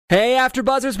Hey,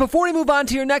 AfterBuzzers, before we move on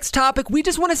to your next topic, we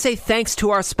just want to say thanks to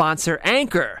our sponsor,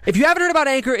 Anchor. If you haven't heard about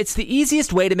Anchor, it's the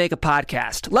easiest way to make a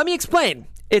podcast. Let me explain.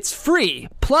 It's free.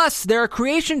 Plus, there are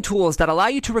creation tools that allow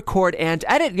you to record and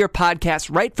edit your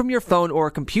podcast right from your phone or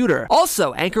computer.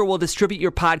 Also, Anchor will distribute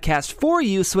your podcast for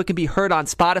you so it can be heard on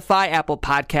Spotify, Apple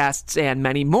Podcasts, and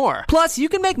many more. Plus, you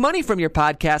can make money from your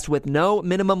podcast with no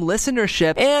minimum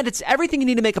listenership, and it's everything you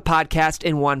need to make a podcast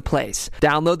in one place.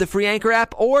 Download the free Anchor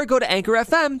app or go to Anchor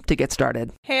FM to get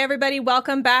started. Hey everybody,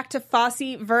 welcome back to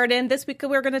Fosse, Verdon. This week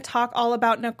we're going to talk all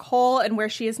about Nicole and where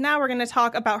she is now. We're going to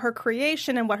talk about her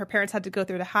creation and what her parents had to go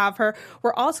through to have her.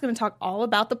 We're also going to talk all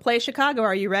about the play Chicago.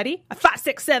 Are you ready? 5,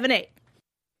 6, 7, 8.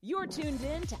 You're tuned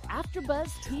in to AfterBuzz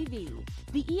TV,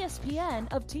 the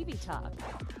ESPN of TV talk.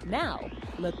 Now,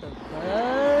 let the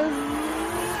buzz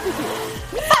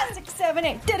begin. 5, 6, 7,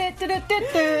 8.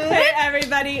 Hey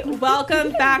everybody,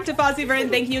 welcome back to Fosse, Verdon.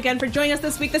 Thank you again for joining us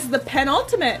this week. This is the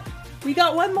penultimate. We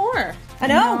got one more. I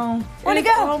know. Where'd it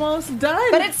go? Almost done.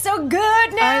 But it's so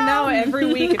good now. I know.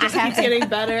 Every week it just keeps getting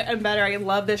better and better. I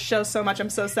love this show so much.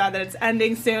 I'm so sad that it's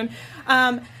ending soon.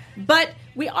 But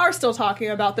we are still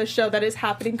talking about this show that is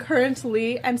happening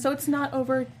currently, and so it's not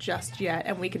over just yet,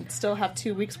 and we can still have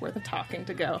 2 weeks worth of talking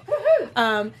to go.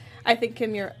 I think,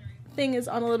 Kim, your thing is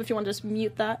on a little, if you want to just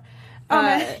mute that.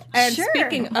 And sure.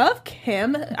 Speaking of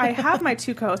Kim, I have my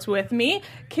two co-hosts with me.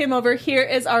 Kim over here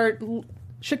is our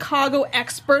Chicago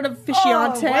expert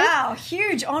aficionado. Oh, wow.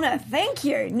 Huge honor. Thank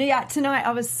you. Yeah, tonight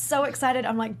I was so excited.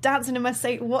 I'm like dancing in my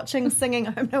seat, watching, singing.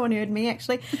 I hope no one heard me,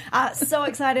 actually. So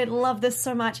excited. Love this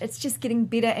so much. It's just getting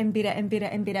better and better and better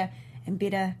and better and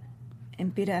better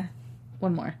and better.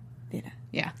 One more. Better.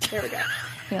 Yeah. There we go.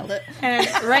 Nailed it. And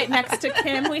right next to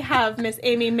Kim, we have Miss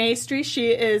Amy Maestri.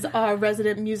 She is our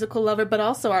resident musical lover, but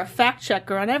also our fact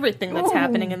checker on everything that's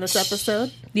happening in this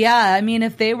episode. Yeah, I mean,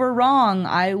 if they were wrong,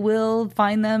 I will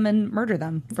find them and murder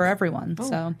them for everyone.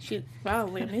 So. Wow,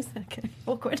 Liam Neeson. Okay.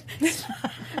 Awkward.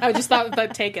 I just thought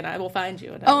about taken. I will find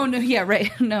you. Oh no! Yeah, right.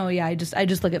 No, yeah. I just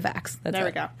look at facts. That's there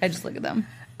we it. go. I just look at them.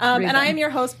 And I am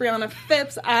your host, Brianna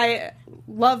Phipps. I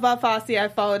love Fosse. I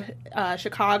followed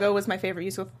Chicago was my favorite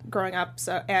musical growing up.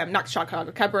 So not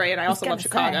Chicago, Cabaret, and I also love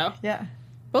Chicago. Yeah.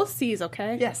 Both C's,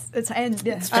 okay? Yes. It's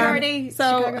Charity.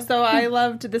 So I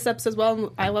loved this episode as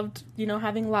well. I loved,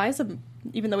 having Liza.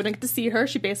 Even though we didn't get to see her,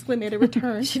 she basically made a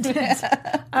return. She did.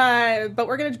 But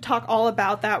we're going to talk all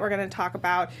about that. We're going to talk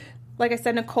about, like I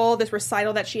said, Nicole, this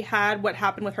recital that she had, what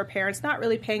happened with her parents, not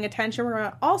really paying attention. We're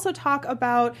going to also talk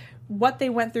about what they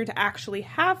went through to actually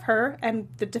have her and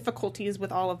the difficulties with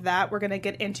all of that. We're going to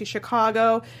get into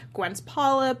Chicago, Gwen's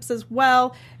polyps as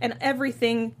well, and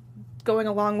everything going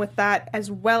along with that,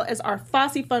 as well as our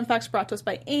Fosse Fun Facts brought to us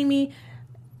by Amy.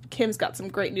 Kim's got some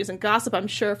great news and gossip, I'm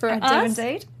sure, for us. I do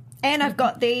indeed. And I've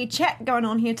got the chat going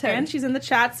on here too. And she's in the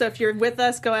chat, so if you're with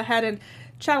us, go ahead and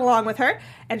chat along with her,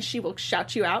 and she will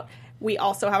shout you out. We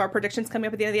also have our predictions coming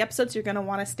up at the end of the episode, so you're going to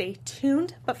want to stay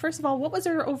tuned. But first of all, what was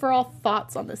your overall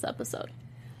thoughts on this episode?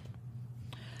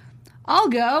 I'll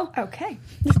go. Okay.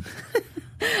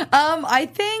 I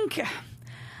think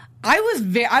I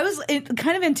was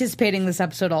kind of anticipating this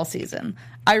episode all season.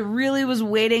 I really was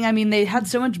waiting. I mean, they had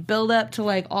so much build up to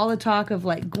like all the talk of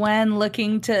like Gwen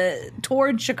looking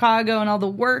towards Chicago and all the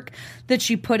work that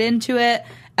she put into it.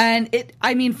 And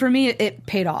for me, it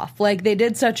paid off. Like, they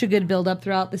did such a good build-up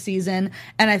throughout the season,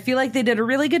 and I feel like they did a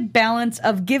really good balance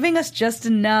of giving us just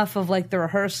enough of, like, the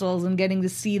rehearsals and getting to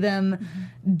see them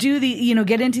do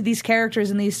get into these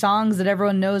characters and these songs that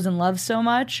everyone knows and loves so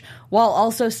much, while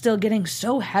also still getting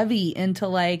so heavy into,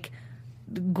 like,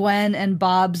 Gwen and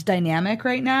Bob's dynamic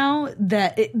right now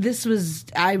that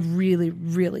I really,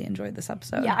 really enjoyed this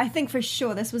episode. Yeah, I think for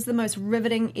sure this was the most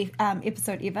riveting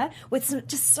episode ever, with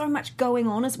just so much going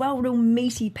on as well, real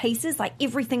meaty pieces, like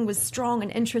everything was strong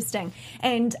and interesting,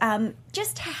 and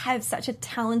just to have such a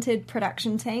talented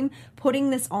production team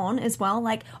putting this on as well,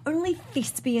 like only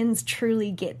thespians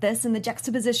truly get this, and the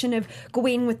juxtaposition of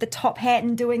Gwen with the top hat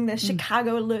and doing the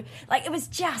Chicago look, like it was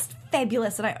just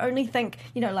fabulous. And I only think,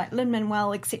 like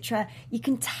Lin-Manuel, etc., you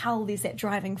can tell there's that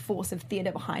driving force of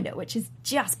theatre behind it, which is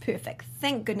just perfect.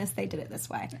 Thank goodness they did it this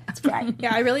way. It's great.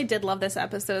 Yeah, I really did love this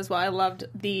episode as well. I loved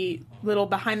the little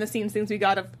behind-the-scenes things we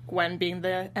got of Gwen being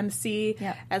the MC,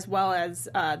 as well as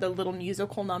the little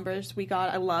musical numbers we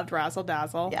got. I loved Razzle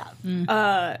Dazzle.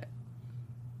 Yeah.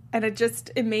 And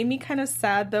it made me kind of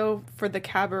sad, though, for the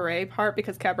Cabaret part,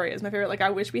 because Cabaret is my favorite. Like, I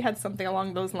wish we had something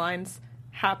along those lines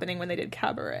happening when they did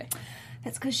Cabaret.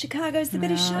 That's because Chicago's the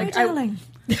better show, darling.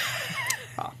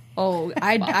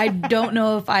 I don't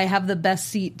know if I have the best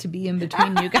seat to be in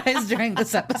between you guys during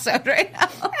this episode right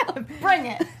now. Bring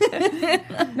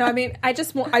it. No, I mean, I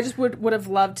just would have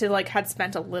loved to like had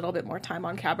spent a little bit more time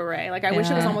on Cabaret. Like, I wish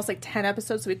it was almost like 10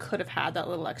 episodes, so we could have had that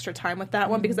little extra time with that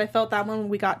one, because I felt that one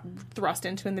we got thrust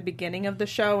into in the beginning of the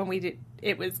show, and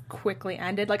it was quickly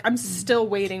ended. Like, I'm still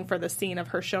waiting for the scene of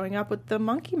her showing up with the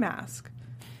monkey mask.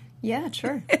 Yeah,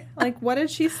 true. Like, what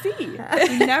did she see?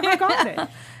 We never got it.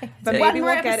 But maybe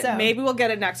we'll get it. Maybe we'll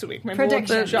get it next week. Maybe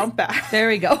we'll jump back. There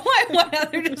we go. Why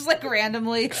not? They're just like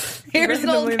randomly. Here's an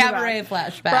old Cabaret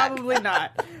flashback. Probably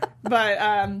not.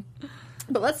 But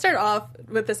let's start off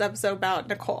with this episode about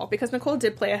Nicole, because Nicole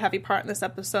did play a heavy part in this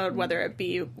episode, whether it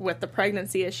be with the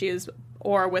pregnancy issues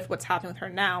or with what's happening with her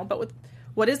now. But with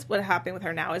what happening with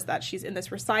her now is that she's in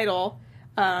this recital,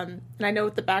 and I know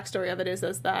what the backstory of it is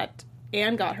that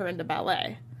Anne got her into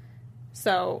ballet.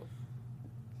 So,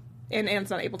 and Anne's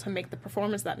not able to make the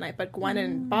performance that night, but Gwen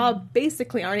and Bob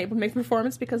basically aren't able to make the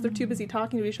performance because they're too busy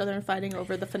talking to each other and fighting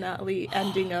over the finale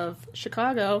ending of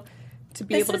Chicago to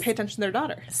be able to pay attention to their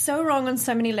daughter. So wrong on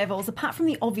so many levels. Apart from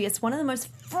the obvious, one of the most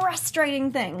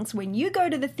frustrating things when you go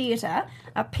to the theatre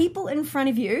are people in front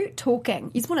of you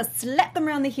talking. You just want to slap them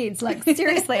around the heads. Like,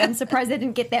 seriously, I'm surprised they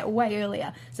didn't get that way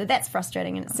earlier. So that's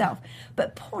frustrating in itself.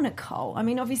 But poor Nicole, I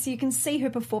mean, obviously you can see her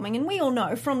performing, and we all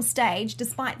know from stage,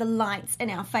 despite the lights in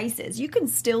our faces, you can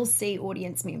still see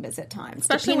audience members at times.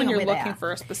 Especially when you're looking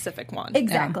for a specific one.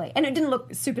 Exactly. Yeah. And it didn't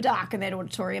look super dark in that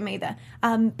auditorium either.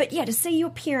 But yeah, to see your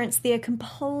parents there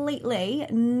completely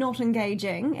not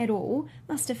engaging at all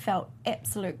must have felt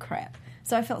absolute crap.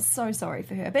 So I felt so sorry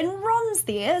for her. But Ron's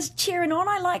there cheering on.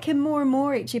 I like him more and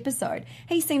more each episode.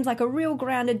 He seems like a real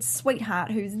grounded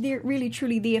sweetheart who's there, really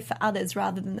truly there for others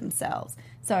rather than themselves.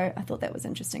 So I thought that was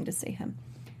interesting to see him.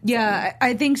 Yeah,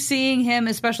 I think seeing him,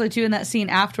 especially too in that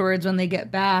scene afterwards when they get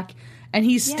back, and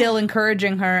he's still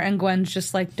encouraging her, and Gwen's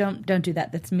just like, don't do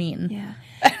that. That's mean. Yeah.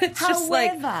 It's just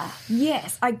However,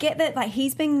 yes, I get that, like,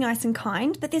 he's being nice and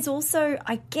kind, but there's also,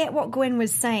 I get what Gwen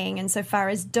was saying insofar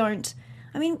as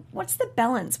I mean, what's the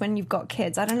balance when you've got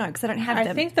kids? I don't know, because I don't have them.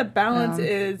 I think the balance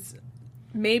is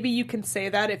maybe you can say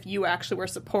that if you actually were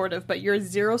supportive, but you're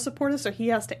zero supportive, so he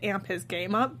has to amp his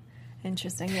game up.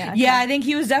 Interesting, yeah. Yeah, I think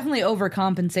he was definitely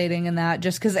overcompensating in that,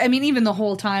 just because, I mean, even the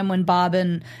whole time when Bob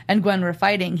and Gwen were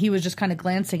fighting, he was just kind of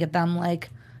glancing at them like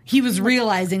he was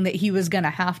realizing that he was going to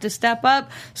have to step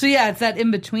up. So yeah, it's that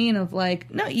in-between of like,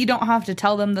 no, you don't have to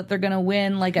tell them that they're going to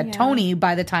win like a Tony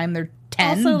by the time they're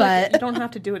 10, also, but like, you don't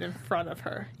have to do it in front of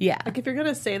her. Yeah. Like, if you're going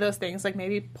to say those things, like,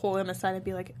 maybe pull him aside and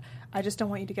be like, I just don't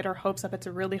want you to get our hopes up. It's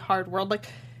a really hard world. Like,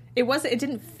 it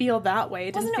didn't feel that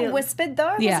way. Wasn't it whispered,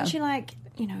 though? Yeah. Wasn't she like,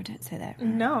 don't say that? Right?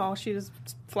 No, she just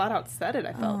flat out said it,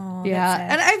 I felt. Oh, yeah,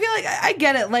 and I feel like I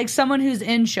get it. Like, someone who's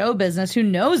in show business, who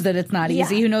knows that it's not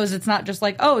easy, who knows it's not just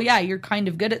like, oh, yeah, you're kind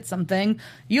of good at something,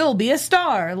 you'll be a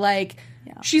star. Like,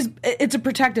 it's a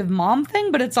protective mom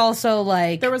thing, but it's also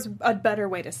like... There was a better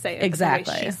way to say it.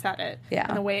 Exactly. The way she said it. Yeah.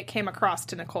 And the way it came across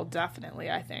to Nicole,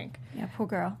 definitely, I think. Yeah, poor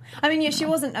girl. I mean, she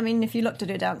wasn't... I mean, if you looked at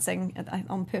her dancing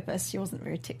on purpose, she wasn't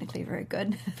technically very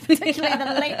good. Particularly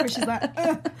the late where she's like...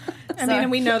 I mean,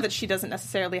 and we know that she doesn't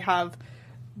necessarily have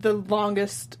the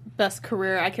longest, best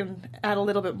career. I can add a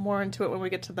little bit more into it when we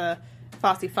get to the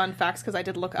Fosse fun facts, because I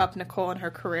did look up Nicole and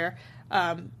her career.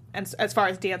 And as far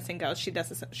as dancing goes, she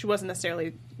wasn't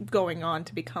necessarily going on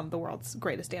to become the world's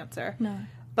greatest dancer. No.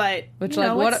 But,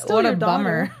 what a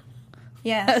bummer.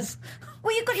 Yeah.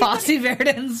 Well, you could Fosse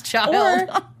Verdon's child.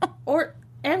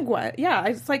 And Gwen. Yeah,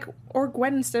 it's like, or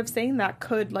Gwen, instead of saying that,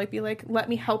 could like be like, let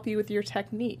me help you with your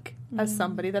technique as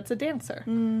somebody that's a dancer.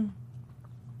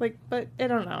 Like, but I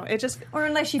don't know. It just... Or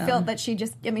unless she felt that she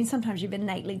just... I mean, sometimes you've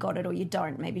innately got it or you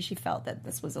don't. Maybe she felt that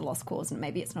this was a lost cause and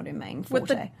maybe it's not her main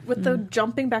forte. With the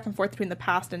jumping back and forth between the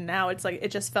past and now, it's like,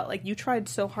 it just felt like you tried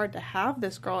so hard to have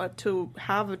this girl, to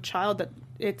have a child that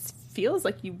it feels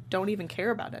like you don't even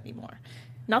care about anymore.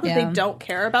 Not that they don't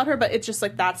care about her, but it's just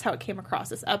like, that's how it came across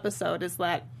this episode, is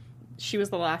that she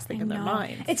was the last thing in their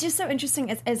mind. It's just so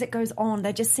interesting as it goes on.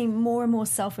 They just seem more and more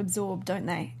self-absorbed, don't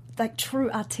they? Like true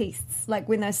artists, like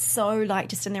when they're so like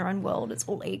just in their own world, it's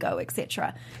all ego,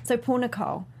 etc. So poor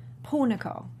Nicole.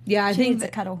 Yeah, I she think needs a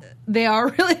cuddle. They are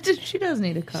really. She does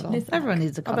need a cuddle. Everyone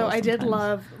needs a cuddle. Although I did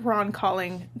love Ron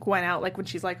calling Gwen out, like when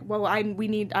she's like, "Well, I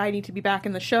need to be back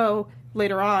in the show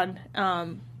later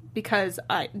on, because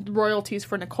royalties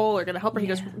for Nicole are going to help her." He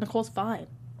goes, "Nicole's fine."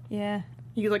 Yeah.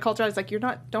 He like called her out. He's like,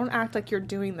 don't act like you're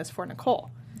doing this for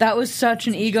Nicole. That was such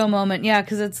an ego moment, yeah,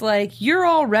 because it's like, you're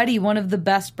already one of the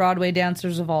best Broadway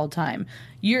dancers of all time.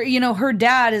 Her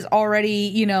dad is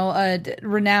already, a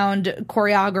renowned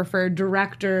choreographer,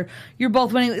 director. You're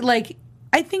both winning. Like,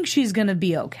 I think she's going to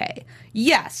be okay.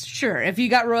 Yes, sure. If you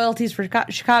got royalties for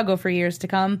Chicago for years to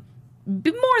come,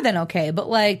 more than okay, but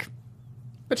like,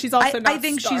 but she's also not I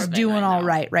think she's starving doing all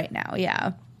now. right now.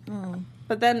 Yeah.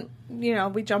 But then,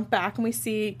 we jump back and we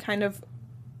see kind of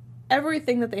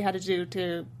everything that they had to do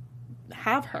to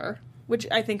have her, which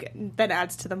I think then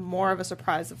adds to the more of a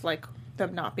surprise of like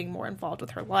them not being more involved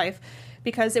with her life,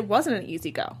 because it wasn't an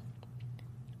easy go.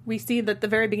 We see that at the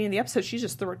very beginning of the episode, she's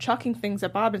just chucking things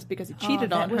at Bob because he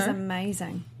cheated on her. That was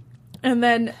amazing. And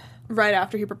then right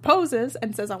after he proposes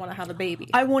and says, I want to have a baby.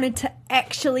 I wanted to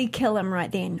actually kill him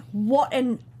right then. What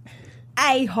an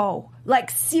a-hole. Like,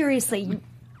 seriously.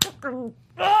 I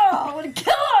want to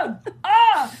kill him.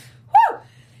 Woo!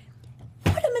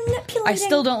 What a manipulating... I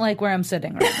still don't like where I'm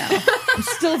sitting right now. I'm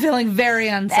still feeling very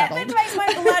unsettled. That makes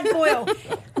my blood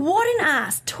boil. What an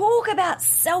ass. Talk about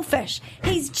selfish.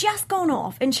 He's just gone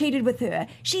off and cheated with her.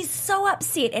 She's so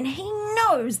upset, and he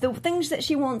knows the things that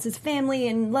she wants is family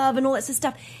and love and all that sort of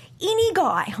stuff. Any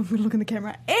guy, I'm going to look in the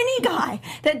camera, any guy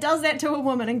that does that to a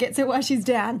woman and gets her while she's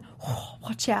down,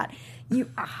 watch out. You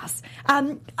ass. I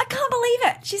can't believe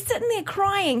it. She's sitting there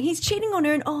crying. He's cheating on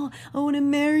her and, I want to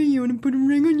marry you. I want to put a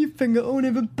ring on your finger. I want to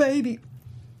have a baby.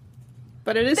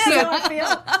 But it is That's how I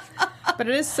feel. But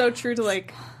it is so true to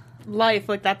like life.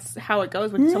 Like that's how it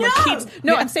goes when someone cheats.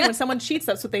 No, I'm saying when someone cheats,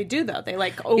 that's what they do though. They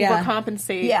like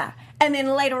overcompensate. Yeah. And then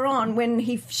later on, when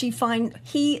they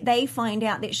find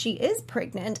out that she is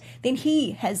pregnant, then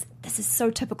this is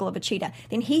so typical of a cheater,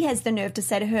 then he has the nerve to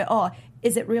say to her,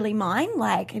 is it really mine?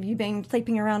 Like, have you been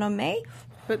sleeping around on me?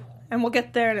 And we'll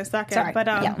get there in a second. Sorry.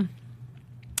 But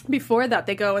before that,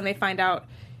 they go and they find out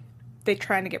they're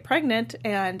trying to get pregnant,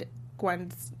 and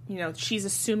Gwen's, she's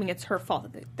assuming it's her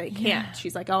fault that they can't. Yeah.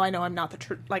 She's like, I know I'm not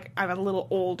I'm a little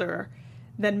older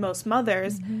than most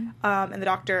mothers. Mm-hmm. And the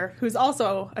doctor, who's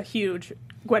also a huge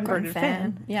Gwen Verdon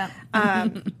fan. Yeah.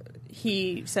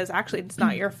 He says, actually, it's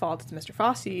not your fault. It's Mr.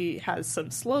 Fosse has some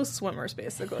slow swimmers,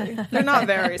 basically. They're not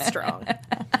very strong.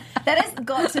 That has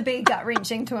got to be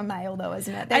gut-wrenching to a male, though,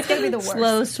 isn't it? That's going to be the worst.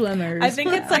 Slow swimmers. I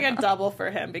think it's like a double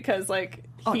for him because, like,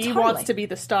 he wants to be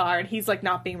the star and he's, like,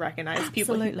 not being recognized.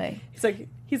 Absolutely.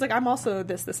 He's like, I'm also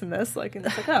this, and this. Like, and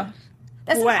it's like, oh.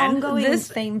 That's an ongoing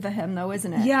theme for him, though,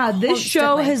 isn't it? Yeah, this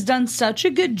show has done such a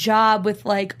good job with,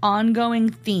 like, ongoing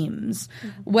themes.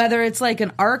 Mm-hmm. Whether it's, like,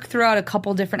 an arc throughout a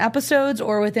couple different episodes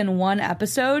or within one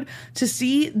episode, to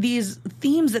see these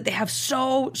themes that they have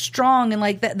so strong and,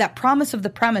 like, that promise of the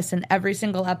premise in every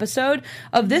single episode.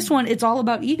 Of this one, it's all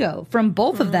about ego from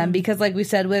both of them because, like we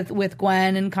said, with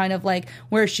Gwen and kind of, like,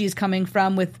 where she's coming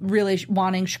from with really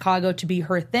wanting Chicago to be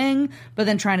her thing, but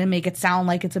then trying to make it sound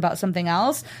like it's about something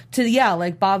else, to,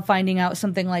 like Bob finding out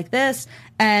something like this,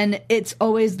 and it's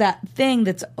always that thing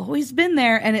that's always been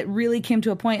there, and it really came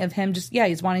to a point of him just,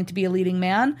 he's wanting to be a leading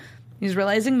man. He's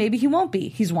realizing maybe he won't be.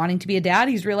 He's wanting to be a dad.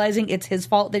 He's realizing it's his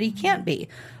fault that he can't be.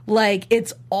 Like,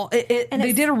 it's all... they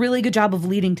did a really good job of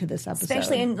leading to this episode.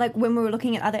 Especially in, like, when we were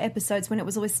looking at other episodes when it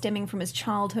was always stemming from his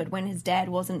childhood, when his dad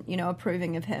wasn't,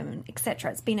 approving of him,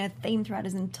 etc. It's been a theme throughout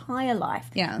his entire life.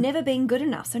 Yeah. Never being good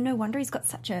enough. So no wonder he's got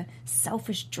such a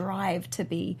selfish drive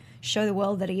to show the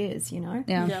world that he is,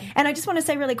 Yeah. And I just want to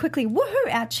say really quickly,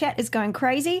 woohoo, our chat is going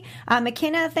crazy.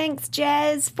 McKenna, thanks,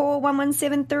 Jazz,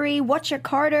 41173, Watcher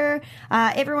Carter.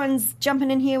 Everyone's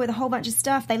jumping in here with a whole bunch of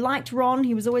stuff. They liked Ron.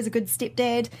 He was always a good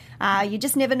stepdad. You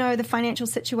just never know the financial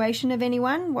situation of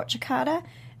anyone. Watcher Carter.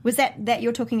 Was that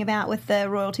you're talking about with the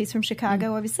royalties from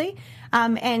Chicago, obviously?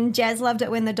 And Jazz loved it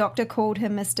when the doctor called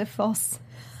him Mr. Fosse.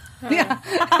 Yeah.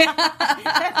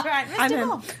 That's right,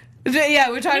 Mr. Fosse. Yeah,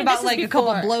 we're talking about like a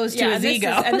couple blows to his ego.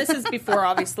 And this is before,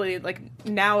 obviously, like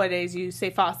nowadays you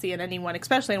say Fosse and anyone,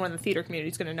 especially anyone in the theater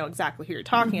community, is going to know exactly who you're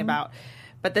talking about.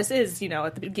 But this is,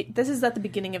 this is at the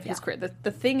beginning of his career.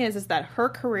 The thing is that her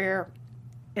career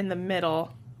in the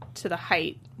middle to the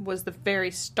height was the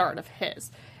very start of his.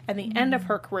 And the end of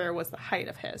her career was the height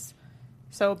of his.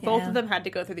 So both of them had to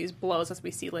go through these blows, as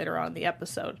we see later on in the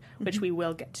episode, which we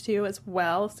will get to as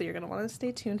well. So you're going to want to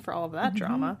stay tuned for all of that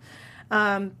drama.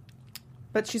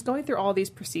 But she's going through all these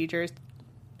procedures.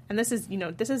 And this is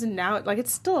now, like,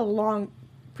 it's still a long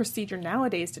procedure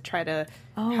nowadays to try to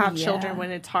have children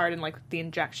when it's hard and, like, the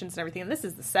injections and everything. And this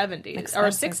is the 70s or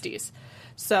 60s.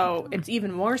 So it's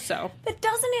even more so. But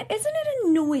isn't it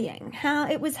annoying how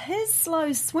it was his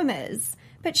slow swimmers,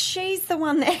 but she's the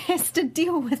one that has to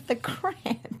deal with the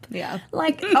cramp? Yeah.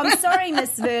 Like, I'm sorry,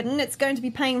 Miss Verdon, it's going to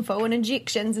be painful and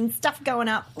injections and stuff going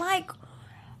up. Like,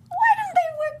 why didn't they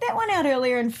work that one out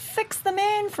earlier and fix the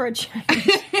man for a change.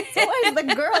 It's always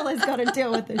the girl has got to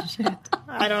deal with this shit.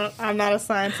 I'm not a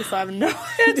scientist, so I have no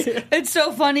idea. It's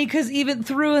so funny because even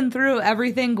through and through,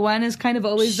 everything, Gwen is kind of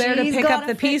always there to She's pick up gotta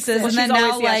the fix pieces. it. And then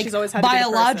Well, now, she's always had to be the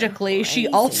person. biologically, she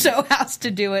also has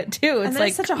to do it too. It's And like,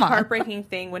 it's such a come on. heartbreaking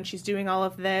thing when she's doing all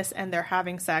of this and they're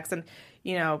having sex and,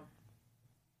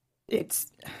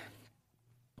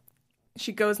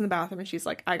 she goes in the bathroom and she's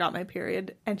like, I got my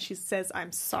period. And she says,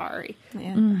 I'm sorry.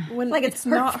 Yeah. When Like, it's it's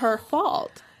not her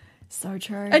fault. So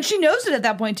true. And she knows it at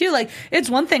that point too. Like, it's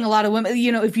one thing a lot of women,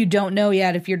 if you don't know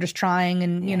yet, if you're just trying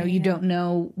and, you don't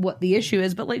know what the issue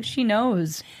is, but like she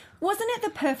knows. Wasn't it the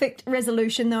perfect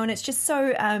resolution, though? And it's just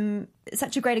so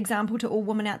such a great example to all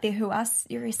women out there who are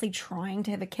seriously trying to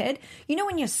have a kid. You know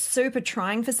when you're super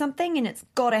trying for something and it's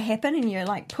got to happen and you're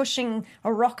like pushing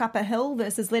a rock up a hill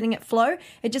versus letting it flow?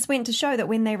 It just went to show that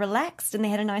when they relaxed and they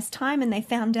had a nice time and they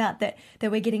found out that they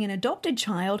were getting an adopted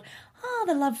child,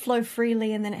 the love flowed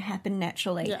freely and then it happened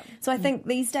naturally. Yeah. So I think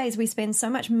these days we spend so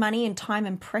much money and time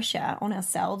and pressure on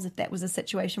ourselves, if that was a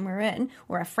situation we're in,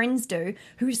 or our friends do,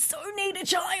 who so need a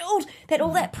child, that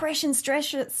all that pressure and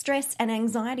stress and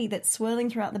anxiety that's swirling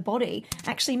throughout the body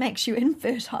actually makes you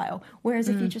infertile. Whereas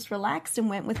if you just relaxed and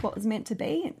went with what was meant to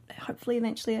be, hopefully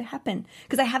eventually it happened.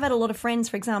 Because I have had a lot of friends,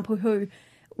 for example, who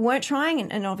weren't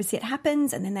trying and obviously it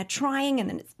happens and then they're trying and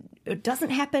then it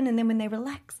doesn't happen and then when they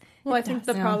relax, Well, I think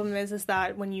the problem is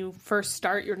that when you first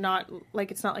start, you're not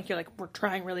like, it's not like you're like, we're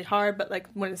trying really hard, but like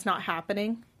when it's not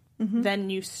happening, then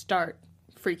you start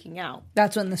freaking out.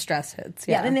 That's when the stress hits.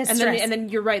 yeah, then there's stress. And then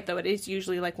you're right, though. It is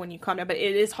usually like when you calm down, but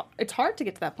it's hard to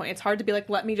get to that point. It's hard to be like,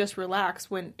 let me just relax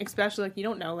when, especially like, you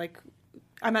don't know, like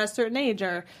I'm at a certain age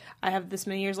or I have this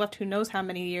many years left. Who knows how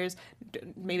many years?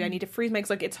 Maybe I need to freeze my eggs.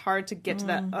 Like it's hard to get to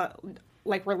that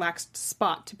like relaxed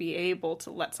spot to be able to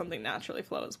let something naturally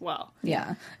flow as well.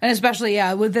 Yeah. And especially,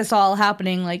 with this all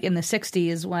happening like in the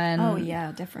 60s when... Oh,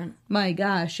 yeah, different. My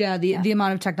gosh, the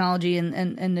amount of technology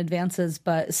and advances,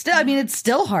 but still, I mean, it's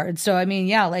still hard. So, I mean,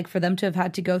 like for them to have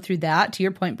had to go through that, to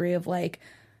your point, Brie, of like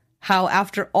how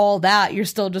after all that, you're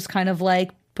still just kind of like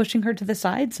pushing her to the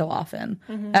side so often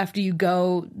after you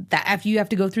have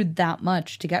to go through that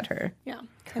much to get her. Yeah.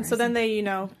 Crazy. And so then they,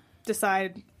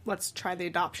 decide... let's try the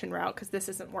adoption route because this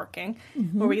isn't working.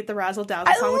 Where we get the Razzle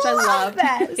Dazzle song, which I love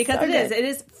that. because So it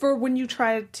is for when you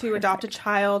try to adopt a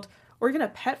child or even a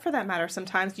pet for that matter.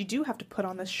 Sometimes you do have to put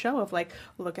on this show of like,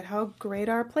 look at how great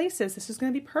our place is. This is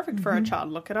going to be perfect for our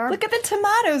child. Look at the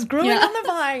tomatoes growing on the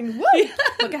vine. Woo!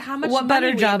 look at how much. What money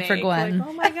better we job make. for Gwen? Like,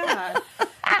 oh my god.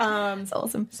 It's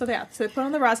awesome. So they put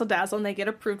on the Razzle Dazzle and they get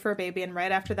approved for a baby. And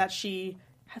right after that, she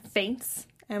faints,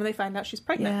 and they find out she's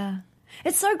pregnant. Yeah.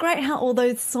 It's so great how all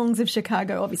those songs of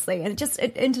Chicago, obviously, and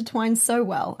it intertwines so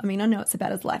well. I mean, I know it's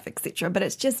about his life, etc., but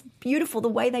it's just beautiful. The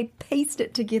way they pieced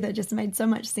it together just made so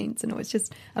much sense, and it was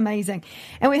just amazing.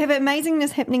 And we have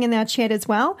amazingness happening in our chat as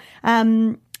well.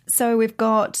 So we've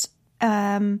got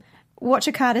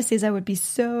Watcher Carter says, I would be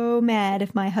so mad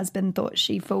if my husband thought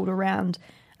she fooled around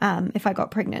if I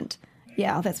got pregnant.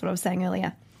 Yeah, that's what I was saying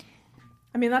earlier.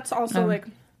 I mean, that's also like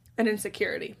an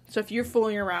insecurity. So if you're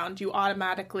fooling around, you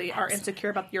automatically are insecure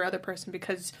about your other person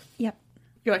because you're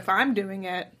like, if I'm doing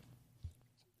it,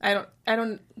 I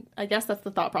guess that's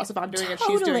the thought process. If I'm doing it,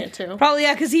 she's doing it too. Probably,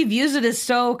 yeah, because he views it as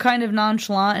so kind of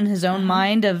nonchalant in his own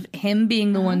mind of him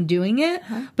being the one doing it.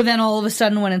 But then all of a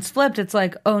sudden when it's flipped, it's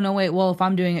like, oh, no, wait, well, if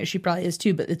I'm doing it, she probably is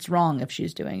too. But it's wrong if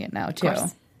she's doing it now too.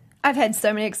 I've had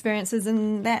so many experiences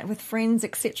in that with friends,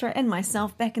 etc., and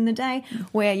myself back in the day,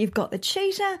 where you've got the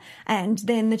cheater, and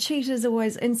then the cheater's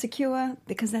always insecure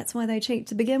because that's why they cheat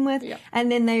to begin with,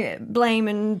 and then they blame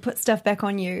and put stuff back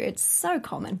on you. It's so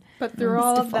common. But through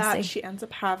all of that, she ends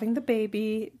up having the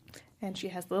baby, and she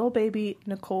has little baby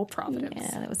Nicole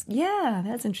Providence.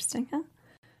 That's interesting, huh?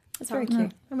 That's very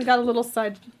cute. And we got a little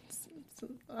side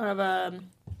of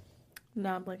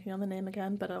now I'm blanking on the name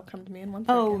again, but it'll come to me in one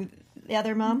second. Oh, the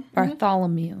other mom?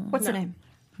 Bartholomew. What's her name?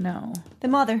 No. The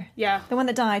mother. Yeah. The one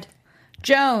that died.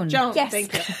 Joan. Yes.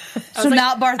 Thank you. So like,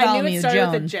 not Bartholomew, I knew it started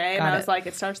Joan. with a J, and I was like,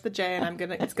 it starts with a J, and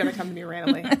it's gonna come to me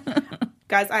randomly.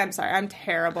 Guys, I'm sorry, I'm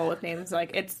terrible with names.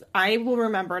 Like I will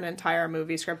remember an entire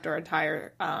movie script or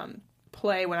entire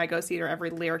play when I go see it, or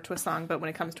every lyric to a song, but when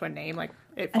it comes to a name, like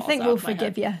it falls I think out we'll of my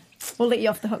forgive head. you. We'll let you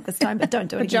off the hook this time, but don't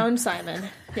do it again. Joan Simon.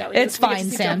 Yeah, It's fine,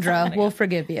 Sandra. We'll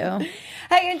forgive you.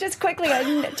 Hey, and just quickly,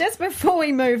 just before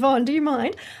we move on, do you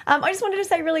mind? I just wanted to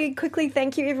say really quickly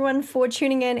thank you, everyone, for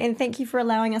tuning in, and thank you for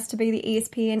allowing us to be the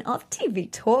ESPN of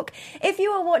TV Talk. If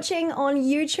you are watching on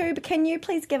YouTube, can you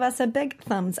please give us a big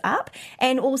thumbs up?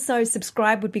 And also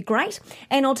subscribe would be great.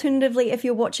 And alternatively, if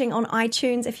you're watching on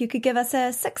iTunes, if you could give us a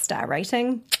 6-star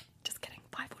rating. Just kidding,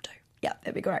 5 or Yeah,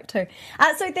 that'd be great too.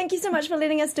 So thank you so much for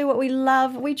letting us do what we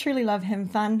love. We truly love having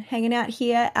fun hanging out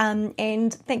here.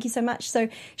 And thank you so much. So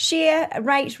share,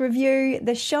 rate, review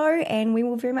the show, and we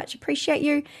will very much appreciate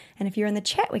you. And if you're in the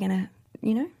chat, we're going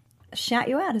to, shout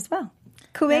you out as well.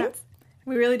 Cool beans?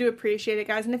 We really do appreciate it,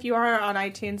 guys. And if you are on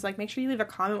iTunes, make sure you leave a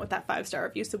comment with that 5-star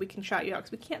review so we can shout you out,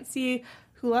 because we can't see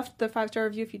who left the 5-star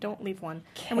review if you don't leave one.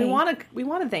 Okay. And we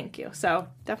want to thank you. So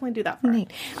definitely do that for us.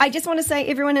 I just want to say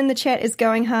everyone in the chat is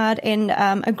going hard and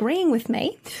agreeing with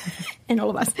me and all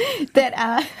of us that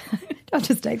I'll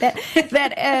just take that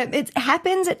it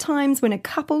happens at times when a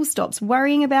couple stops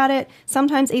worrying about it,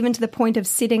 sometimes even to the point of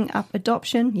setting up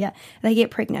adoption. Yeah, they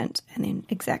get pregnant and then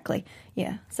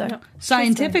so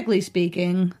scientifically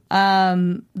speaking,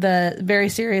 the very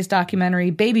serious documentary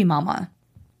Baby Mama,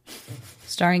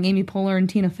 starring Amy Poehler and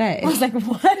Tina Fey. I was like,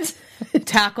 what? It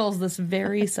tackles this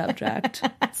very subject.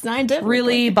 Scientific.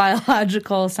 Really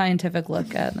biological, scientific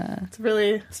look at it's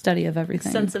really study of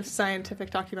everything. Sensitive scientific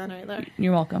documentary there.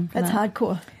 You're welcome. That's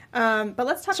hardcore. But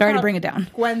let's talk Sorry about to bring it down.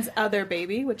 Gwen's other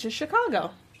baby, which is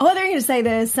Chicago. Oh, they're going to say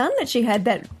the son that she had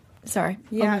that... Sorry.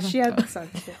 Yeah, she had the son.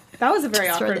 That was a very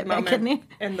awkward moment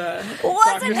in the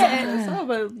Wasn't doctor's office. Oh,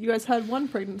 but you guys had one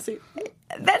pregnancy.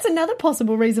 That's another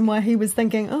possible reason why he was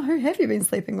thinking, oh, who have you been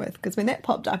sleeping with? Because when that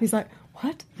popped up, he's like,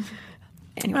 what?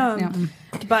 Anyway.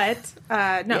 But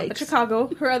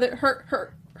Chicago,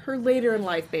 her later in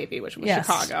life baby, which was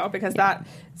Chicago, because that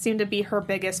seemed to be her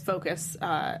biggest focus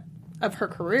of her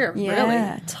career, yeah,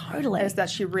 really. Totally. Is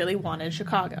that she really wanted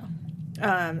Chicago.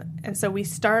 And so we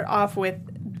start off with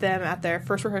them at their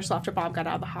first rehearsal after Bob got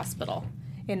out of the hospital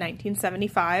in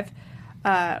 1975.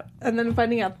 And then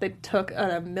finding out they took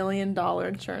a $1 million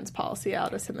insurance policy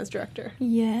out as him as director.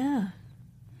 Yeah.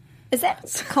 Is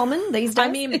that common these days? I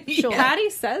mean, sure. Patty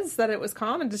says that it was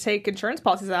common to take insurance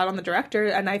policies out on the director,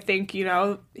 and I think,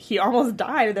 he almost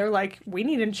died. They're like, we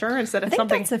need insurance that if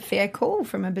something... that's a fair call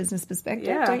from a business perspective,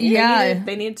 yeah. don't you? Yeah.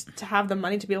 They need to have the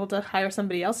money to be able to hire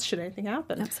somebody else should anything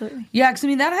happen. Absolutely. Yeah,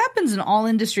 because, that happens in all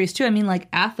industries, too.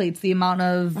 Athletes, the amount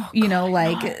of,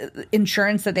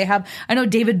 insurance that they have. I know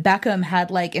David Beckham had,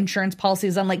 insurance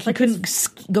policies on, he couldn't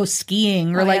go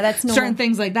skiing or, that's certain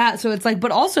things like that. So it's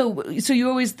but also, so you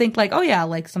always think,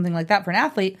 something like that for an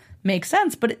athlete makes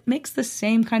sense, but it makes the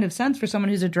same kind of sense for someone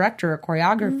who's a director or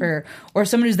choreographer or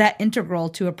someone who's that integral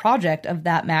to a project of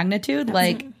that magnitude. You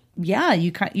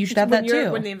should have that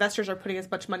too. When the investors are putting as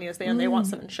much money as they want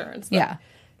some insurance.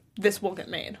 This will get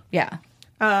made. Yeah.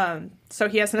 So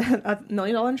he has a $1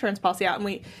 million insurance policy out,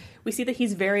 and we see that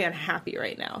he's very unhappy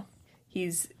right now.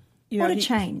 He's what a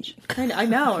change. I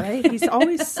know, right? He's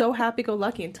always so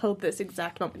happy-go-lucky until this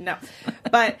exact moment. No,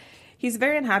 but he's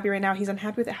very unhappy right now. He's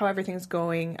unhappy with how everything's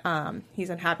going. He's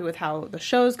unhappy with how the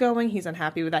show's going. He's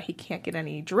unhappy with that he can't get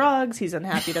any drugs. He's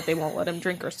unhappy that they won't let him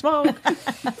drink or smoke.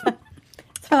 It's a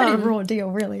pretty raw deal,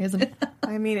 really, isn't it?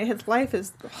 His life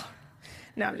is...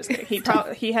 No, I'm just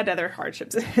kidding. He had other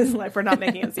hardships in his life. We're not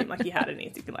making it seem like he had an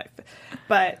easy life.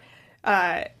 But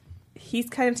he's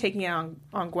kind of taking it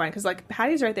on Gwen. Because,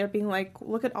 Patty's right there being like,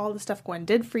 look at all the stuff Gwen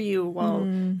did for you while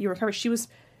you recovered. She was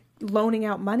loaning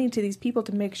out money to these people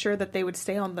to make sure that they would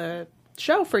stay on the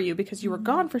show for you because you were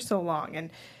gone for so long.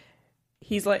 And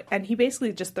he's and he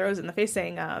basically just throws it in the face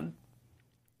saying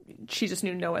she just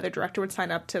knew no other director would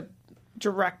sign up to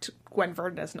direct Gwen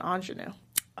Verdon as an ingenue.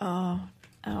 Oh,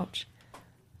 ouch.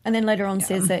 And then later on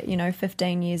says that,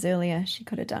 15 years earlier she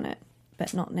could have done it,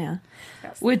 but not now.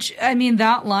 Yes. Which,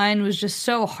 that line was just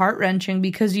so heart-wrenching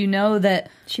because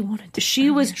that she wanted to. She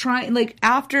was trying,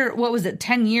 after,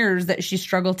 10 years that she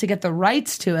struggled to get the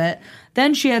rights to it,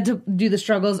 then she had to do the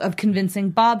struggles of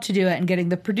convincing Bob to do it and getting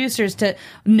the producers to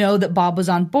know that Bob was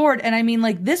on board. And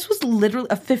this was literally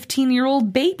a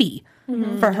 15-year-old baby.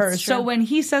 For her. So when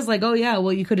he says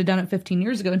you could have done it 15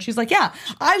 years ago. And she's like, yeah,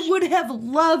 I would have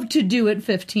loved to do it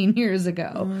 15 years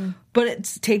ago, but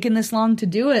it's taken this long to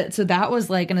do it. So that was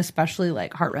an especially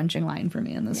heart-wrenching line for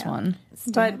me in this one.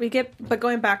 But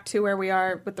going back to where we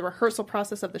are with the rehearsal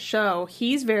process of the show,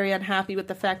 he's very unhappy with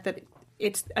the fact that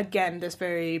it's, again, this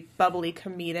very bubbly,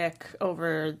 comedic,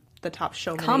 over the top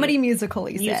show comedy musical,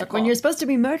 he said, when you're supposed to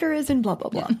be murderers and blah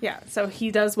blah blah. Yeah, so he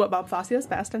does what Bob Fosse does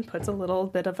best and puts a little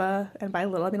bit of and by a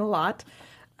little I mean a lot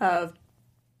of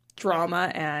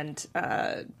drama and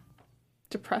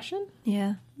depression.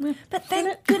 Yeah, but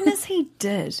thank goodness he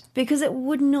did, because it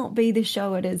would not be the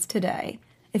show it is today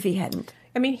if he hadn't.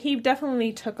 He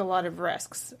definitely took a lot of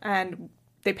risks and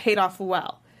they paid off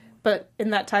well. But in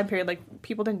that time period,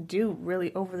 people didn't do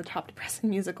really over-the-top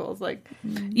depressing musicals. It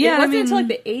wasn't until,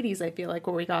 the 80s, I feel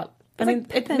where we got... maybe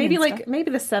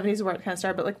the 70s where it kind of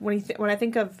started, but when I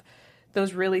think of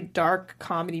those really dark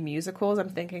comedy musicals, I'm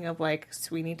thinking of like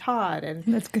Sweeney Todd and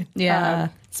That's good. Yeah.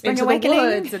 Spring Into Awakening. the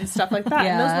Woods and stuff like that.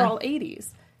 And those Yeah. were all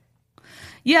 80s.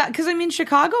 Yeah, because I mean,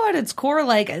 Chicago at its core,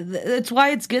 like, it's why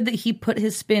it's good that he put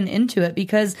his spin into it,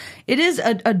 because it is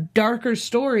a darker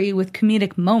story with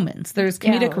comedic moments. There's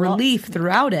comedic relief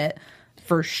throughout it,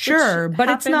 for sure, but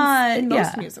it's happens not in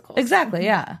most musicals. Exactly,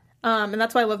 yeah. And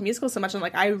that's why I love musicals so much. And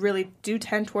like, I really do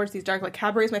tend towards these dark. Like,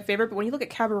 Cabaret is my favorite, but when you look at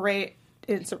Cabaret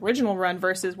in its original run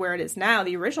versus where it is now,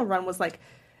 the original run was like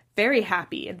very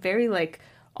happy and very like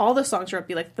all the songs were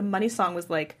upbeat. Like the Money song was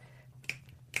like,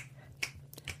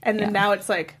 and then now it's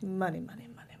like money, money,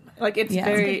 money, money. Like it's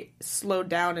very slowed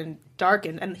down and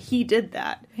darkened, and he did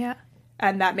that. Yeah.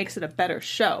 And that makes it a better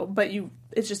show. But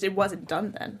it's just, it wasn't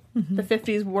done then. The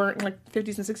 50s weren't like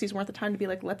 50s and 60s weren't the time to be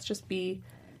like, let's just be.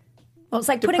 Well, it's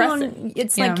like depressing.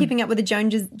 it's like keeping up with the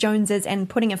Joneses and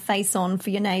putting a face on for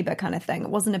your neighbor kind of thing. It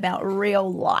wasn't about real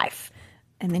life.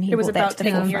 And then It was brought that about to the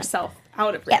taking forefront. yourself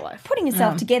out of real life. Putting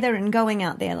yourself together and going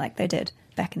out there like they did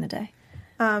back in the day.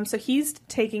 So he's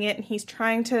taking it and he's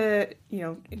trying to,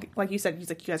 like you said, he's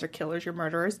like, you guys are killers, you're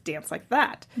murderers, dance like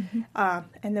that.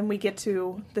 And then we get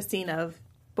to the scene of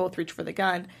both reach for the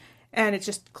gun. And it's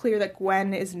just clear that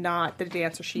Gwen is not the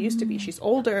dancer she used to be. She's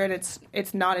older and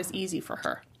it's not as easy for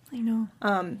her. I know.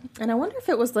 And I wonder if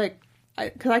it was like,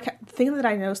 because the thing that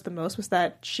I noticed the most was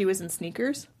that she was in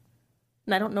sneakers.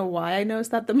 And I don't know why I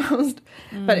noticed that the most,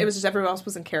 but it was just everyone else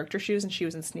was in character shoes and she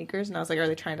was in sneakers. And I was like, are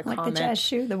they trying to Like comment? the jazz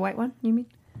shoe, the white one, you mean?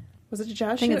 Was it a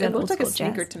jazz think shoe? it's It an looked like a old-school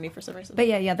sneaker jazz. to me for some reason. But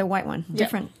yeah, the white one.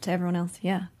 Different to everyone else.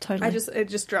 Yeah, totally. It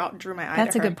just drew my eye.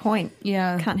 That's to a her. good point.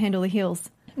 Yeah. Can't handle the heels.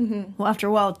 Well, after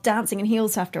a while, dancing in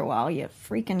heels after a while, your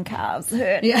freaking calves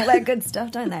hurt and all that good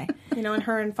stuff, don't they? And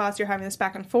her and Fosse are having this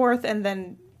back and forth, and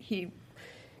then he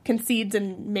concedes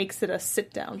and makes it a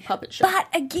sit-down puppet show. But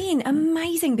again,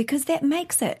 amazing, because that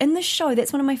makes it in the show.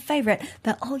 That's one of my favorite.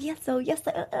 The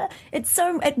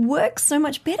it works so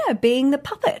much better being the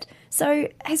puppet. So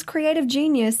his creative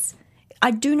genius,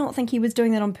 I do not think he was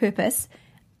doing that on purpose.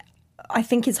 I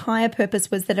think his higher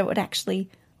purpose was that it would actually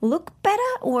look better,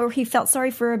 or he felt sorry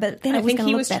for her, but then I it was think going to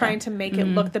he look was better. trying to make it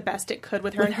look the best it could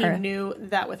with her, With and her. he knew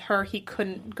that with her he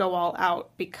couldn't go all out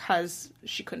because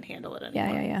she couldn't handle it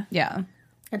anymore. Yeah.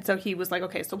 And so he was like,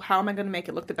 okay, so how am I going to make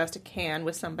it look the best it can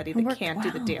with somebody that worked can't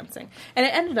do the well. dancing? And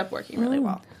it ended up working really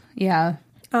well. Yeah.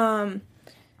 But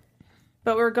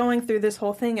we're going through this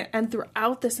whole thing, and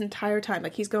throughout this entire time,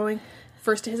 like he's going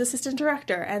first to his assistant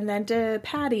director, and then to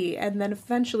Patty, and then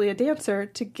eventually a dancer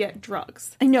to get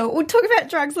drugs. I know. We'll talk about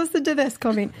drugs. Listen to this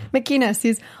comment. McKenna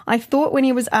says, I thought when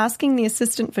he was asking the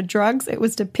assistant for drugs, it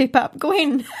was to pep up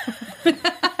Gwen.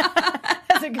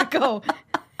 That's a good call.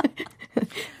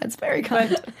 That's very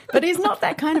kind. But he's not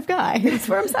that kind of guy. He's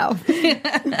for himself.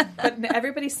 But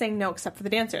everybody's saying no except for the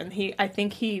dancer, and I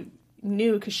think he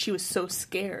knew because she was so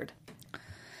scared.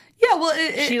 Yeah, well,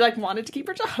 She wanted to keep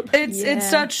her job. it's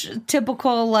such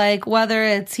typical, like, whether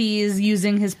it's he's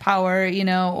using his power,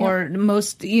 or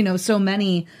most, so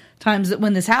many times that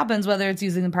when this happens, whether it's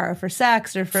using the power for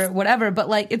sex or for whatever, but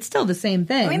like, it's still the same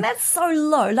thing. I mean, that's so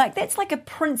low. Like, that's like a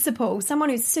principal, someone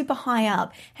who's super high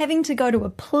up, having to go to a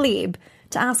plebe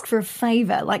to ask for a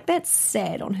favor. Like, that's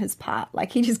sad on his part.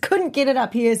 Like, he just couldn't get it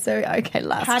up here, so, okay,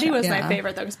 last Patty chance. was my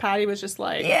favorite, though, because Patty was just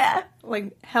like,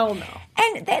 hell no.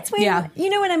 And that's when,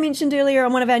 when I mentioned earlier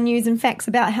on one of our news and facts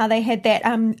about how they had that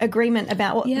agreement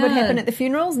about what would happen at the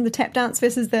funerals and the tap dance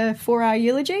versus the 4-hour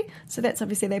eulogy. So that's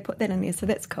obviously, they put that in there, so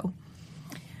that's cool.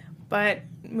 But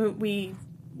we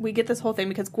get this whole thing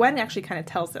because Gwen actually kind of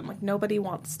tells them, like, nobody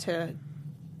wants to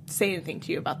say anything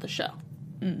to you about the show.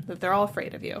 That they're all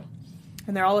afraid of you.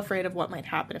 And they're all afraid of what might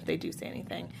happen if they do say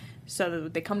anything. So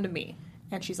they come to me.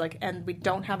 And she's like, and we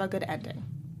don't have a good ending.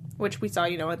 Which we saw,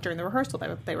 during the rehearsal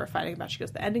that they were fighting about. She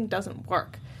goes, the ending doesn't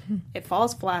work. It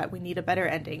falls flat. We need a better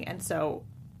ending. And so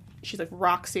she's like,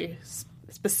 Roxy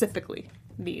specifically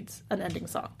needs an ending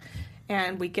song.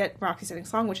 And we get Roxy's ending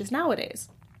song, which is Nowadays.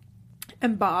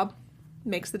 And Bob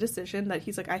makes the decision that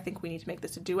he's like, I think we need to make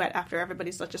this a duet after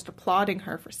everybody's like just applauding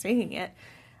her for singing it.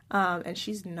 And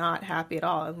she's not happy at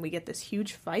all. And we get this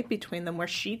huge fight between them where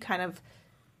she kind of...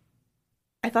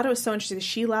 I thought it was so interesting.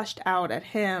 She lashed out at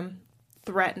him,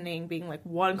 threatening, being like,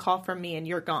 one call from me and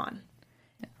you're gone.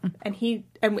 Yeah.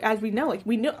 And as we know,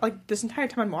 this entire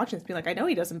time I'm watching this, being like, I know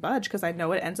he doesn't budge because I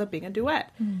know it ends up being a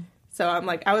duet. So I'm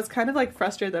like, I was kind of like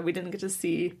frustrated that we didn't get to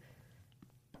see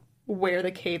where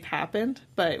the cave happened,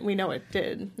 but we know it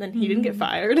did. And he didn't get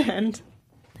fired, and...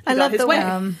 I love the way. way.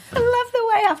 I love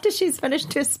the way after she's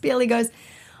finished her spiel, he goes,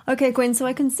 "Okay, Gwen. So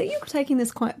I can see you're taking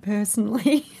this quite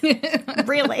personally,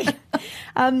 really."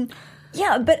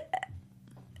 Yeah, but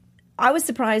I was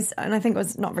surprised, and I think it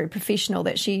was not very professional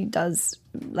that she does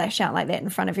lash out like that in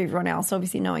front of everyone else,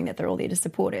 obviously knowing that they're all there to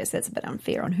support her, so that's a bit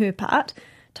unfair on her part.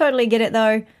 Totally get it,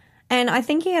 though. And I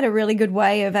think he had a really good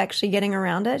way of actually getting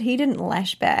around it. He didn't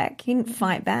lash back. He didn't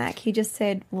fight back. He just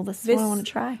said, well, this is what I want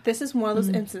to try. This is one of those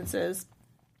instances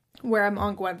where I'm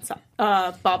on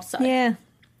Bob's side. Yeah.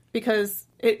 Because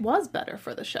it was better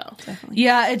for the show. Definitely.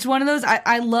 Yeah, it's one of those,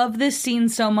 I love this scene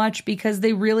so much because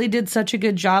they really did such a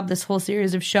good job this whole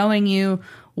series of showing you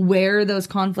where those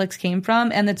conflicts came from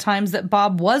and the times that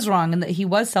Bob was wrong and that he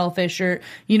was selfish or,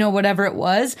 whatever it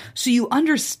was. So you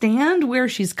understand where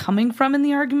she's coming from in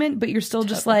the argument, but you're still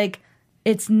just like,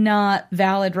 it's not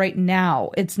valid right now.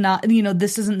 It's not,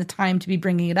 this isn't the time to be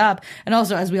bringing it up. And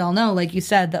also, as we all know, like you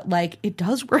said, that like it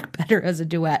does work better as a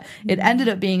duet. It ended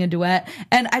up being a duet.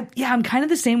 And I'm kind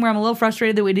of the same where I'm a little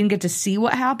frustrated that we didn't get to see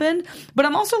what happened. But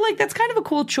I'm also like, that's kind of a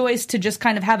cool choice to just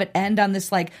kind of have it end on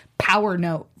this like power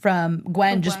note from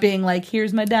Gwen just being like,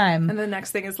 here's my dime. And the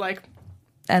next thing is like,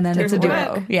 and then it's a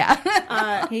duo. work.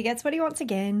 Yeah. He gets what he wants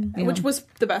again. which was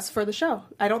the best for the show.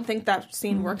 I don't think that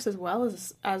scene works as well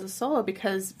as a solo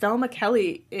because Velma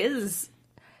Kelly is,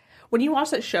 when you watch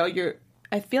that show,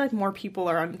 I feel like more people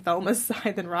are on Velma's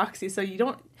side than Roxy, so you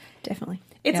don't. Definitely.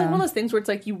 It's like one of those things where it's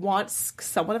like you want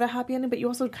somewhat of a happy ending, but you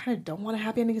also kind of don't want a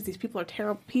happy ending because these people are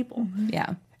terrible people.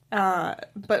 Yeah.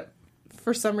 But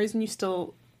for some reason, you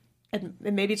still. And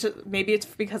maybe it's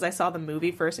because I saw the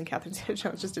movie first, and Catherine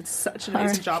Zeta-Jones just did such an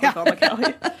amazing job with Velma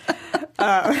Kelly.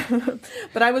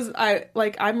 But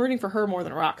I'm rooting for her more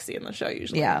than Roxy in the show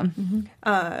usually.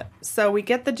 Yeah. So we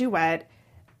get the duet,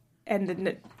 and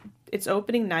then it's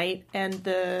opening night, and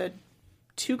the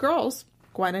two girls,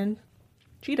 Gwen and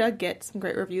Cheetah, get some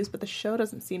great reviews, but the show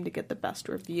doesn't seem to get the best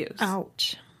reviews.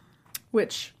 Ouch.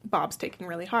 Which Bob's taking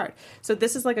really hard. So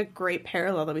this is like a great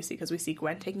parallel that we see because we see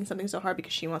Gwen taking something so hard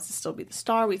because she wants to still be the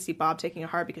star. We see Bob taking it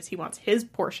hard because he wants his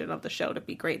portion of the show to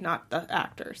be great, not the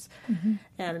actors.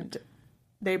 And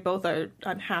they both are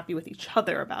unhappy with each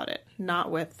other about it,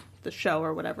 not with the show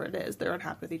or whatever it is. They're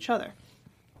unhappy with each other.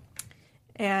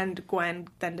 And Gwen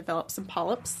then develops some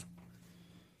polyps,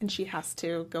 and she has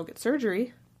to go get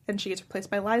surgery, and she gets replaced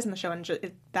by Liza in the show,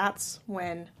 and that's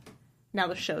when now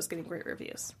the show's getting great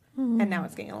reviews. And now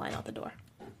it's getting a line out the door.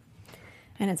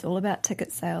 And it's all about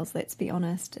ticket sales, let's be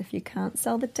honest. If you can't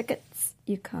sell the tickets,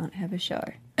 you can't have a show.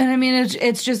 And I mean,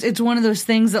 it's one of those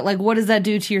things that, like, what does that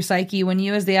do to your psyche when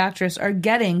you as the actress are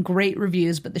getting great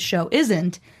reviews, but the show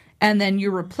isn't, and then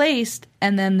you're replaced,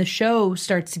 and then the show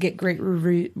starts to get great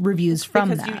reviews from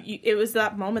because that. It was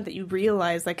that moment that you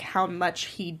realize, like, how much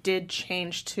he did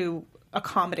change to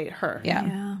accommodate her.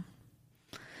 Yeah.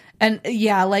 And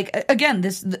yeah, like, again,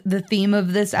 the theme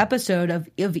of this episode of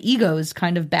egos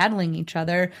kind of battling each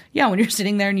other. Yeah, when you're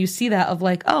sitting there and you see that of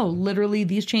like, oh, literally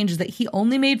these changes that he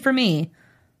only made for me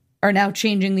are now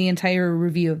changing the entire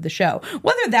review of the show.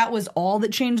 Whether that was all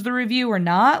that changed the review or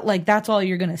not, like, that's all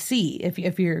you're going to see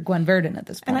if you're Gwen Verdon at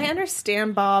this point. And I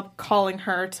understand Bob calling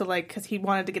her to, like, because he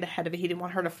wanted to get ahead of it. He didn't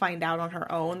want her to find out on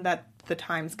her own that the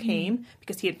times came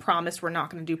because he had promised we're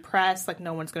not going to do press. Like,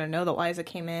 no one's going to know that Liza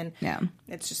came in. Yeah.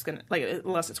 It's just going to, like,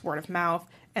 unless it's word of mouth.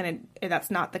 And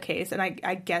that's not the case. And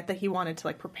I get that he wanted to,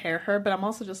 like, prepare her, but I'm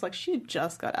also just like, she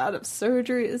just got out of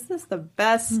surgery. Is this the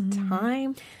best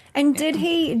time? And did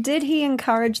he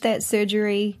encourage that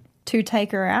surgery to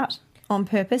take her out on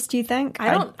purpose, do you think?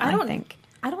 I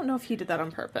don't know if he did that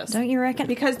on purpose. Don't you reckon?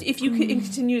 Because if you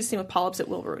continue to sing with polyps, it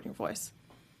will ruin your voice.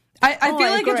 I feel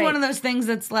like it's agree. one of those things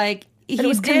that's like, he it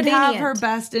was did have convenient. her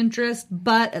best interest,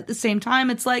 but at the same time,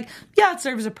 it's like, yeah, it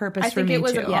serves a purpose for me, I think it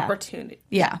was too. an opportunity.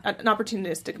 Yeah. An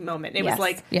opportunistic moment. It was Yes.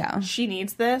 like, Yeah. she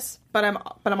needs this, but I'm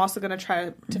also going to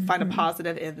try to find a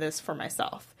positive in this for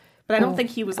myself. But I don't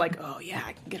think he was like, oh, yeah,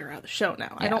 I can get her out of the show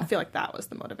now. I don't feel like that was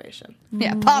the motivation.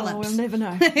 Yeah, We'll polyps. never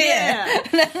know. Yeah.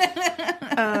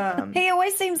 He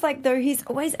always seems like, though, he's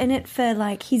always in it for,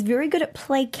 like, he's very good at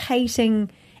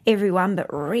placating everyone,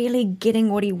 but really getting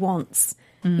what he wants,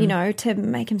 to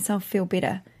make himself feel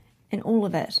better in all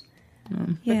of it. Yeah.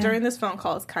 But during this phone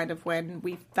call is kind of when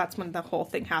that's when the whole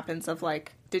thing happens of,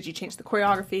 like, did you change the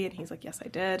choreography? And he's like, yes, I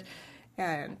did.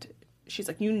 And she's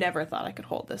like, you never thought I could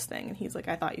hold this thing. And he's like,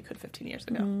 I thought you could 15 years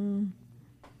ago.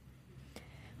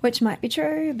 Which might be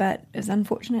true, but is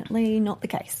unfortunately not the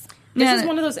case. This is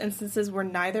one of those instances where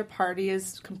neither party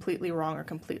is completely wrong or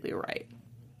completely right.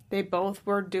 They both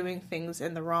were doing things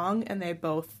in the wrong, and they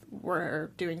both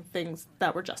were doing things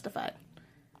that were justified.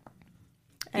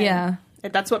 And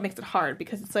that's what makes it hard,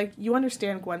 because it's like, you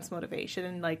understand Gwen's motivation,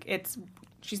 and, like,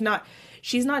 she's not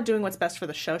doing what's best for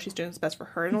the show. She's doing what's best for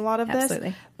her in a lot of this.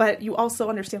 Absolutely. But you also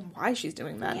understand why she's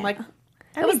doing that. Yeah. Like,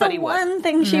 It was the Anybody would. one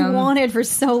thing she wanted for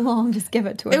so long. Just give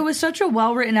it to her. It was such a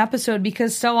well-written episode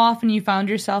because so often you found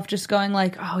yourself just going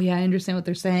like, oh, yeah, I understand what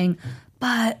they're saying,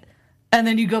 but... And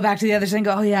then you go back to the other side and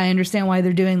go, oh, yeah, I understand why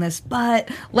they're doing this. But,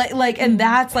 and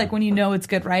that's, like, when you know it's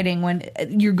good writing, when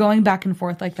you're going back and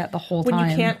forth like that the whole time. When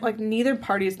you can't, like, neither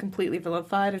party is completely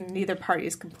vilified and neither party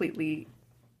is completely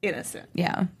innocent.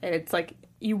 Yeah. And it's like,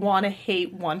 you want to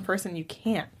hate one person, you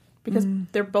can't. Because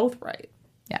they're both right.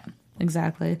 Yeah,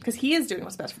 exactly. Because he is doing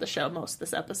what's best for the show most of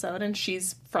this episode, and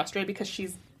she's frustrated because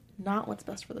she's not what's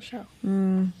best for the show.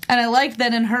 And I liked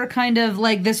that in her kind of,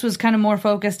 like, this was kind of more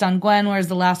focused on Gwen, whereas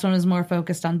the last one was more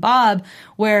focused on Bob,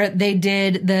 where they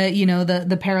did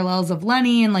the parallels of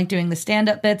Lenny and, like, doing the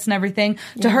stand-up bits and everything.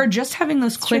 To her, just having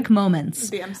those quick moments,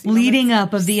 The MC leading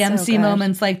moments. up of the MC good.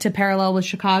 moments, like, to parallel with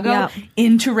Chicago Yeah.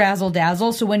 into Razzle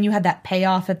Dazzle. So when you had that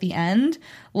payoff at the end,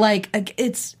 like,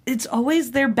 it's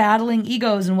always they're battling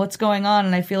egos and what's going on.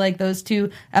 And I feel like those two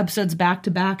episodes back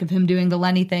to back of him doing the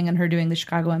Lenny thing and her doing the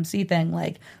Chicago MC thing,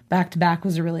 like, back to back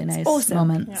was a really nice awesome.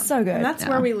 moment. Yeah. So good. And that's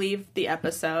where we leave the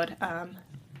episode.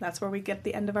 That's where we get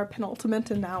the end of our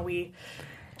penultimate, and now we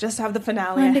just have the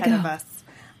finale Time to ahead of go.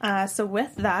 us. So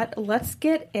with that, let's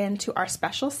get into our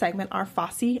special segment, our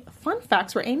Fosse Fun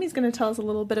Facts, where Amy's going to tell us a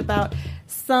little bit about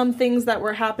some things that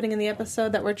were happening in the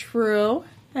episode that were true,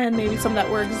 and maybe some that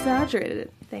were exaggerated.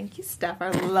 Thank you, Steph,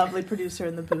 our lovely producer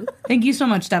in the booth. Thank you so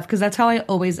much, Steph, because that's how I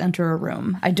always enter a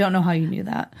room. I don't know how you knew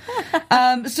that.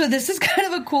 So this is kind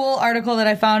of a cool article that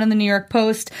I found in the New York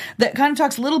Post that kind of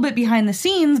talks a little bit behind the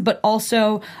scenes, but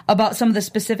also about some of the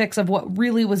specifics of what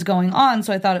really was going on.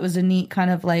 So I thought it was a neat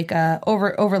kind of like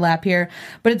overlap here.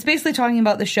 But it's basically talking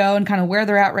about the show and kind of where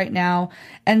they're at right now,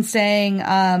 and saying,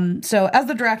 so as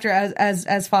the director,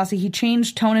 as Fosse, he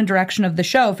changed tone and direction of the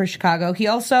show for Chicago. He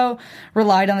also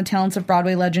relied on the talents of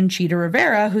Broadway legend Cheetah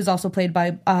Rivera, who's also played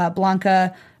by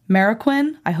Blanca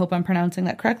Marroquin. I hope I'm pronouncing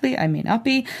that correctly. I may not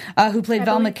be. Who played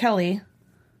Velma Kelly.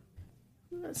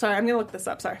 Sorry, I'm going to look this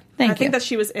up. Sorry. Thank I think you. that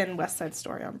she was in West Side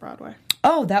Story on Broadway.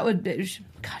 Oh, that would be,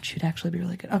 God, she'd actually be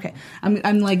really good. Okay.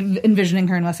 I'm like envisioning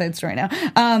her in West Side Story now.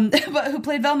 But who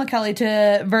played Velma Kelly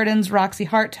to Verdon's Roxy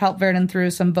Hart to help Verdon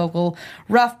through some vocal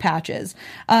rough patches.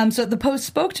 So the Post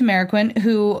spoke to Marroquin,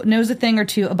 who knows a thing or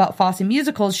two about Fosse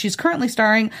musicals. She's currently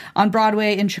starring on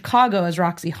Broadway in Chicago as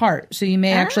Roxy Hart. So you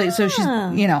may actually, so she's,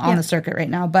 on the circuit right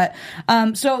now. But,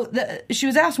 she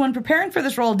was asked, when preparing for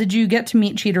this role, did you get to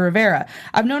meet Cheetah Rivera?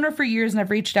 I've known her for years and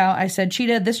I've reached out. I said,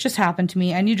 Cheetah, this just happened to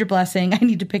me. I need your blessing. I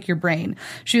need to pick your brain.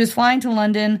 She was flying to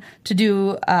London to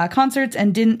do concerts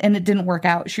and it didn't work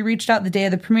out. She reached out the day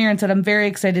of the premiere and said, I'm very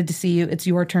excited to see you. It's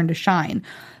your turn to shine.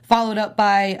 Followed up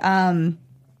by,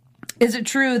 is it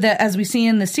true that, as we see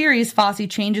in the series, Fosse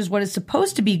changes what is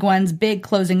supposed to be Gwen's big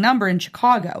closing number in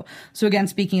Chicago? So again,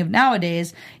 speaking of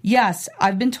nowadays, yes,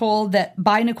 I've been told that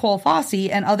by Nicole Fosse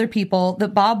and other people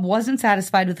that Bob wasn't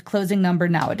satisfied with the closing number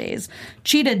nowadays.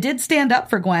 Cheetah did stand up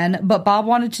for Gwen, but Bob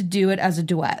wanted to do it as a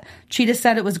duet. Cheetah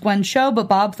said it was Gwen's show, but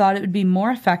Bob thought it would be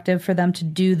more effective for them to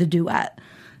do the duet.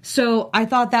 So I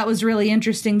thought that was really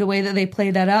interesting, the way that they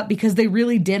played that up, because they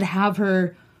really did have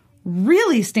her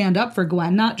really stand up for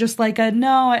Gwen, not just like I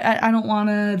don't want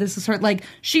to, this is her, like,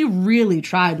 she really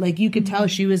tried. Like, you could tell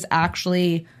she was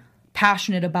actually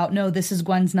passionate about, no, this is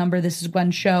Gwen's number, this is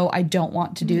Gwen's show, I don't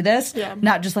want to do this. Yeah.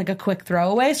 Not just like a quick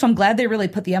throwaway. So I'm glad they really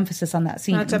put the emphasis on that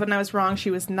scene. When I was wrong,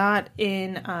 she was not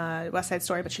in West Side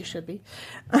Story, but she should be,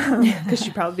 because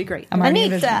she'd probably be great. I'm already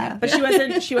Anita. envisioning it.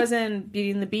 But she was in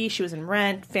Beauty and the Beast, she was in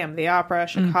Rent, Phantom of the Opera,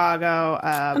 Chicago,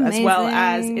 as well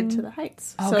as Amazing. Into the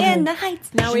Heights. Oh, So In the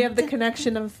Heights. now we have the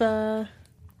connection of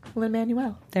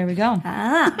Lin-Manuel. There we go.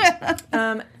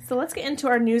 So let's get into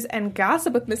our news and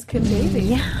gossip with Miss Kim Davey.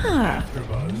 Yeah.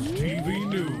 AfterBuzz TV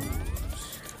News.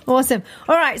 Awesome.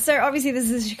 All right. So obviously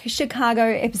this is a Chicago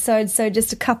episode. So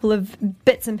just a couple of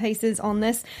bits and pieces on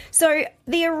this. So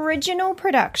the original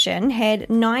production had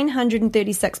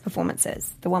 936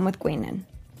 performances. The one with Gwen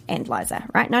and Liza,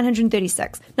 right?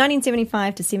 936.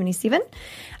 1975 to 77.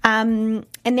 And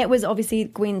that was obviously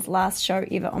Gwen's last show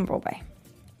ever on Broadway.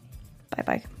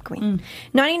 Bye-bye, Gwen.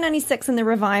 1996 in the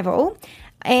revival.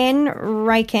 Anne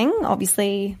Raking,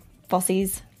 obviously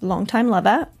Fosse's longtime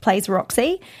lover, plays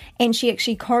Roxy, and she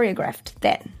actually choreographed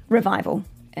that revival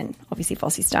in obviously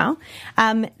Fosse style.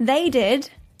 They did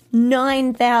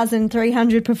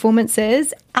 9,300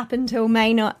 performances up until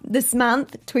May this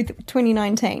month,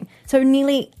 2019. So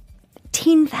nearly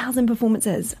 10,000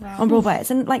 performances on Broadway. It's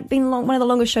like been one of the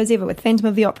longest shows ever with Phantom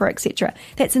of the Opera, etc.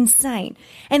 That's insane.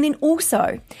 And then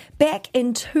also, back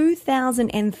in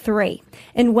 2003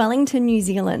 in Wellington, New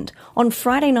Zealand, on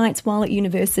Friday nights while at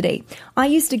university, I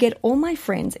used to get all my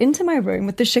friends into my room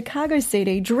with the Chicago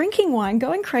CD, drinking wine,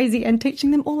 going crazy, and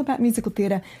teaching them all about musical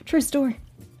theatre. True story.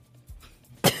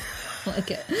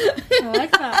 Like it. I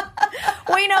like that.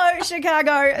 We know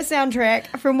Chicago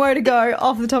soundtrack from Woe to Go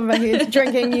off the top of our heads,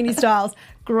 drinking uni styles.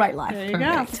 Great life. There you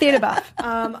go. Theatre buff.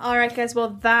 All right, guys. Well,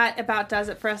 that about does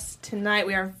it for us tonight.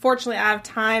 We are unfortunately out of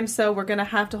time, so we're going to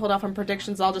have to hold off on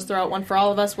predictions. I'll just throw out one for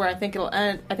all of us where I think it'll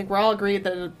end. I think we're all agreed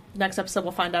that the next episode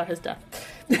we'll find out his death.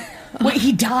 Wait,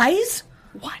 he dies?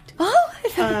 What?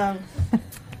 Oh,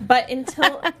 But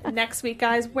until next week,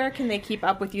 guys, where can they keep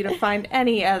up with you to find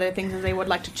any other things that they would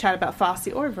like to chat about Fosse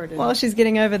or Verdon? well, she's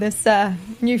getting over this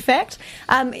new fact.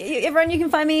 Everyone, you can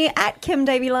find me at Kim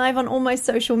Davey Live on all my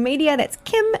social media. That's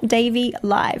Kim Davey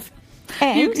Live.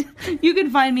 And You can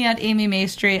find me at Amy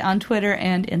Maestri on Twitter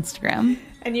and Instagram.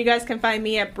 And you guys can find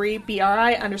me at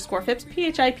BRI_Phipps,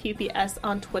 PHIPPS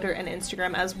on Twitter and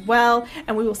Instagram as well.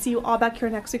 And we will see you all back here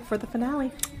next week for the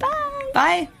finale. Bye!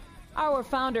 Bye. Our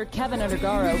founder, Kevin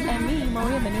Undergaro, and me,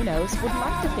 Maria Menounos, would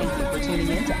like to thank you for tuning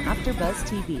in to AfterBuzz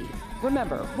TV.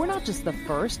 Remember, we're not just the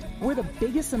first, we're the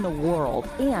biggest in the world,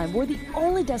 and we're the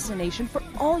only destination for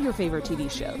all your favorite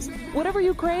TV shows. Whatever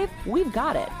you crave, we've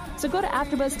got it. So go to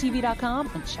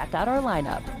AfterBuzzTV.com and check out our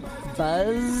lineup.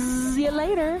 Buzz you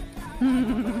later.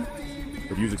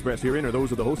 The views expressed herein are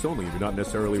those of the hosts only and do not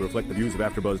necessarily reflect the views of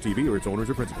AfterBuzz TV or its owners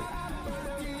or principals.